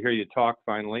actually hear you talk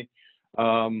finally.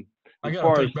 I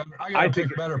got to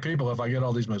pick better people if I get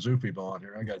all these Mizzou people on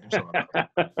here. I got to do something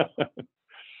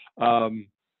about it.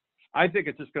 I think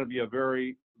it's just going to be a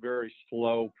very, very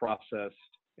slow process,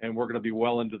 and we're going to be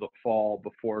well into the fall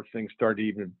before things start to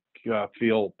even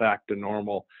feel back to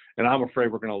normal. And I'm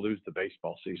afraid we're going to lose the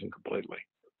baseball season completely.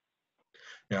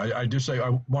 Yeah, I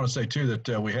want to say too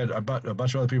that we had a bunch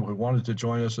of other people who wanted to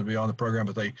join us and be on the program,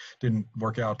 but they didn't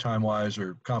work out time-wise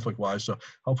or conflict-wise. So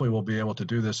hopefully we'll be able to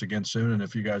do this again soon. And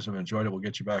if you guys have enjoyed it, we'll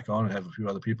get you back on and have a few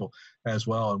other people as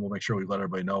well. And we'll make sure we let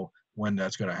everybody know when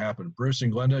that's going to happen. Bruce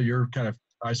and Glenda, you're kind of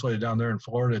isolated down there in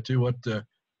Florida too. What do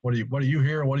you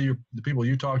hear? What are the people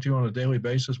you talk to on a daily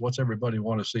basis? What's everybody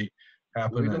want to see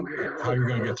happen, and how you're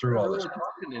going to get through all this?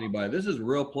 Anybody, this is a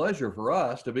real pleasure for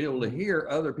us to be able to hear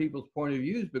other people's point of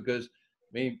views, because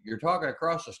I mean, you're talking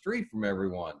across the street from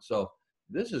everyone. So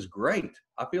this is great.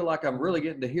 I feel like I'm really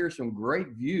getting to hear some great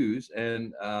views,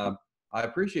 and I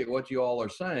appreciate what you all are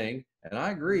saying. And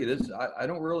I agree. I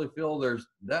don't really feel there's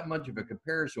that much of a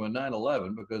comparison with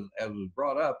 9/11 because, as was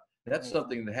brought up, that's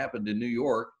something that happened in New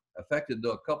York, affected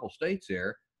a couple states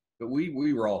there. But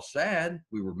we were all sad.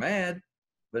 We were mad,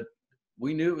 but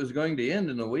we knew it was going to end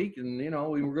in a week, and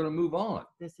we were going to move on.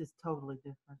 This is totally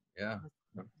different. Yeah.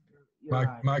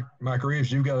 Mike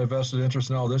Reeves, you've got a vested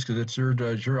interest in all this because it's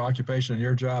your occupation and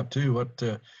your job too. What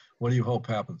do you hope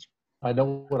happens? I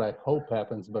know what I hope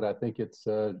happens, but I think it's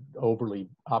overly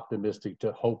optimistic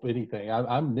to hope anything.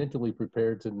 I'm mentally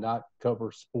prepared to not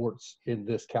cover sports in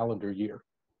this calendar year.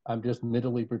 I'm just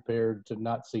mentally prepared to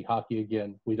not see hockey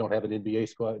again. We don't have an NBA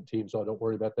squad team, so I don't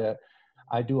worry about that.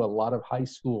 I do a lot of high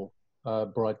school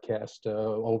broadcast,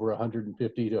 over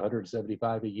 150 to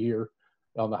 175 a year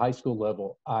on the high school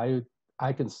level. I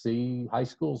can see high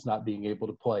schools not being able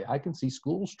to play. I can see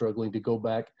schools struggling to go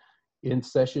back in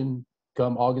session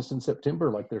come August and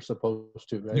September like they're supposed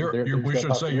to. We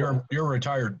should say you're a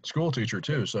retired school teacher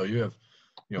too, so you have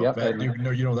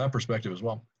that perspective as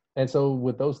well. And so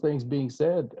with those things being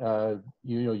said,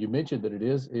 you mentioned that it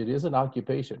is an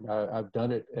occupation. I've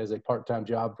done it as a part-time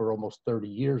job for almost 30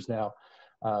 years now.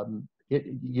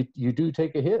 You do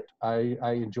take a hit.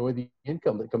 I enjoy the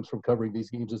income that comes from covering these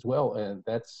games as well, and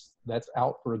that's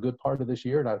out for a good part of this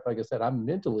year. And like I said, I'm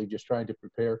mentally just trying to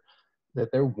prepare that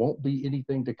there won't be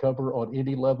anything to cover on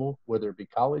any level, whether it be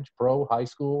college, pro, high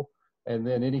school, and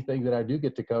then anything that I do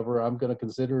get to cover, I'm going to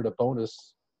consider it a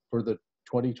bonus for the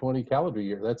 2020 calendar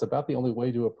year. That's about the only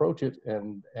way to approach it,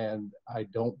 and I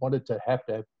don't want it to have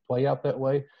to play out that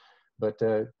way. But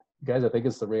guys, I think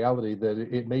it's the reality that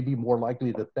it may be more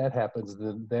likely that happens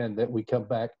than that we come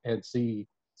back and see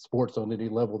sports on any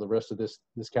level the rest of this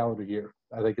calendar year.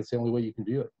 I think it's the only way you can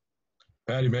view it.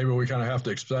 Patty, maybe we kind of have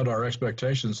to set our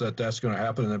expectations that that's going to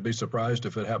happen and then be surprised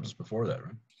if it happens before that,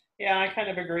 right? Yeah, I kind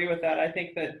of agree with that. I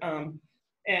think that, I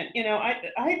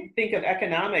think of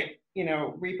economic,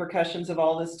 repercussions of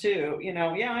all this too.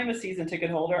 I'm a season ticket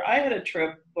holder. I had a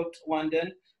trip booked to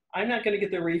London. I'm not going to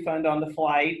get the refund on the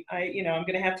flight. I'm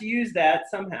going to have to use that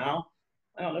somehow.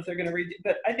 I don't know if they're going to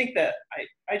but I think that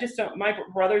I just don't. My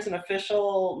brother's an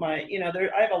official. I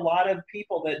have a lot of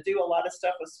people that do a lot of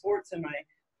stuff with sports in my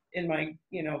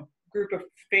group of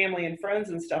family and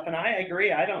friends and stuff. And I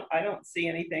agree. I don't see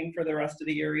anything for the rest of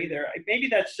the year either. Maybe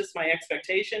that's just my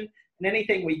expectation, and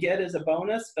anything we get is a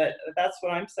bonus, but that's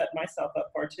what I'm setting myself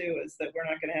up for too, is that we're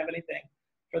not going to have anything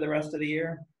for the rest of the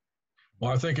year.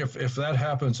 Well, I think if that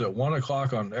happens at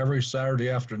 1:00 on every Saturday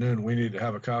afternoon, we need to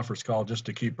have a conference call just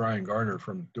to keep Brian Garner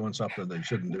from doing something they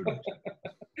shouldn't do.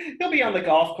 He'll be on the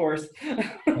golf course.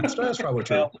 That's probably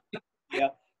true. Yeah.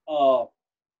 Rob,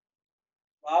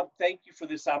 thank you for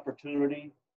this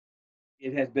opportunity.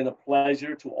 It has been a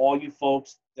pleasure to all you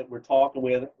folks that we're talking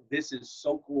with. This is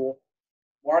so cool.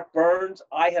 Mark Burns,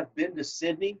 I have been to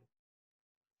Sydney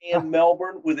and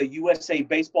Melbourne with a USA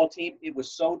baseball team. It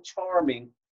was so charming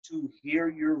to hear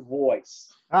your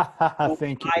voice.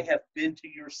 Thank you. I have been to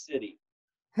your city.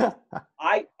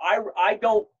 I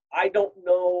don't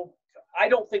know. I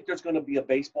don't think there's going to be a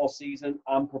baseball season.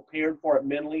 I'm prepared for it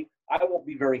mentally. I won't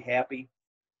be very happy.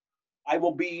 I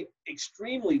will be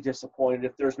extremely disappointed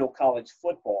if there's no college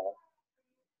football,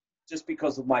 just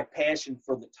because of my passion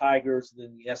for the Tigers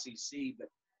and the SEC.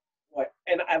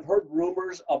 And I've heard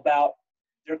rumors about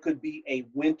there could be a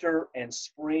winter and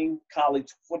spring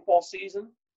college football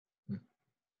season,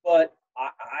 but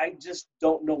I just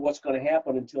don't know what's going to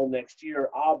happen until next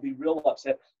year. I'll be real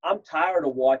upset. I'm tired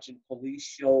of watching police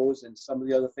shows and some of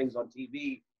the other things on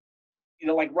TV.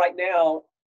 Like right now,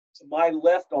 to my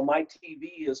left on my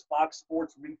TV is Fox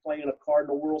Sports replaying a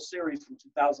Cardinal World Series from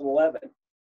 2011.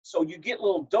 So you get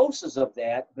little doses of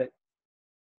that, but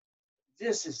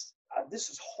this is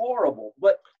horrible.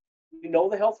 But we know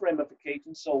the health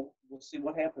ramifications, so we'll see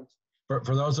what happens.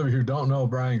 For those of you who don't know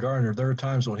Brian Garner, there are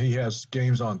times when he has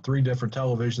games on 3 different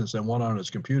televisions and one on his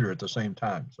computer at the same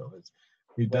time. So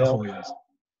he definitely is.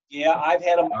 Yeah, I've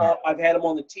had him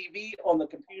on the TV, on the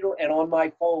computer, and on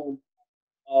my phone.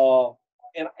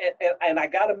 And I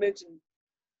got to mention,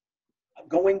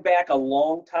 going back a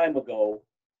long time ago,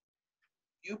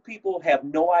 you people have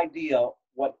no idea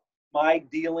what my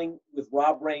dealing with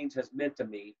Rob Raines has meant to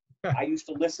me. I used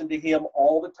to listen to him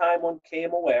all the time on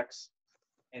KMOX,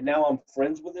 and now I'm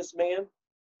friends with this man.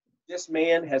 This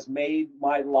man has made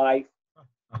my life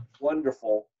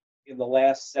wonderful in the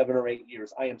last 7 or 8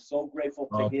 years. I am so grateful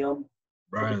to him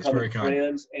for becoming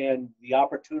friends and the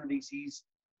opportunities he's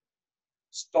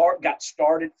got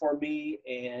started for me,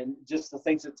 and just the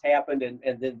things that's happened,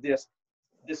 and then this.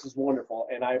 this is wonderful,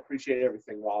 and I appreciate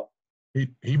everything, Rob.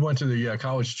 He went to the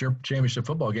college championship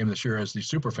football game this year as the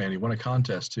super fan. He won a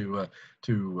contest to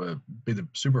be the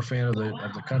super fan of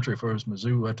the country for his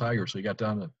Mizzou Tigers. So he got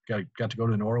to go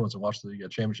to New Orleans and watch the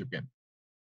championship game.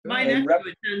 My nephew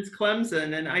attends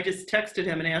Clemson, and I just texted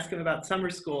him and asked him about summer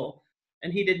school,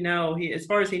 and he didn't know. As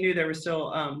far as he knew, there were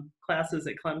still classes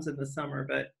at Clemson this summer,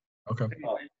 but okay.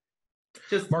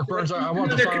 Just Mark Burns, I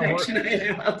want the final word.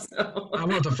 I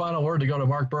want the final word to go to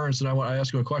Mark Burns, and I want to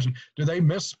ask you a question. Do they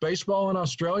miss baseball in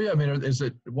Australia? I mean,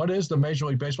 what is the Major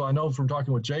League Baseball? I know from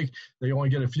talking with Jake, they only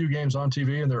get a few games on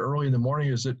TV, and they're early in the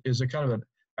morning. Is it kind of an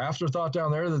afterthought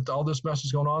down there that all this mess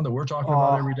is going on that we're talking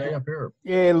about every day up here?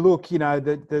 Yeah, look,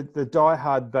 the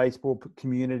diehard baseball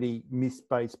community miss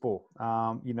baseball.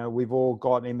 We've all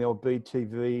got MLB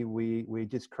TV. We're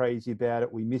just crazy about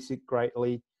it. We miss it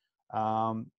greatly.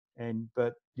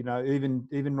 But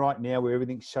even right now where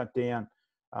everything's shut down,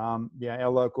 our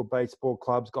local baseball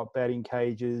club's got batting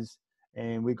cages,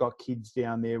 and we've got kids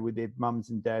down there with their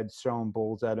mums and dads throwing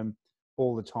balls at them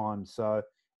all the time. So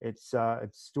it's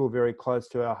still very close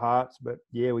to our hearts. But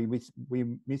yeah, we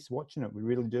miss watching it. We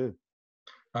really do.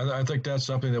 I think that's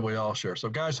something that we all share. So,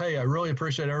 guys, hey, I really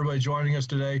appreciate everybody joining us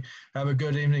today. Have a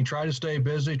good evening. Try to stay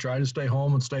busy. Try to stay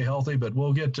home and stay healthy. But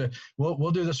we'll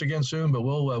do this again soon. But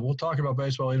we'll talk about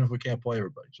baseball even if we can't play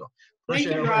everybody. So,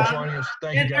 appreciate everybody joining us.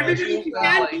 Thank you, guys. Everybody, if you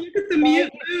can, look at the moon.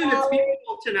 It's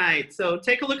beautiful tonight. So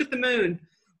take a look at the moon.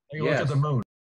 Take a look at the moon.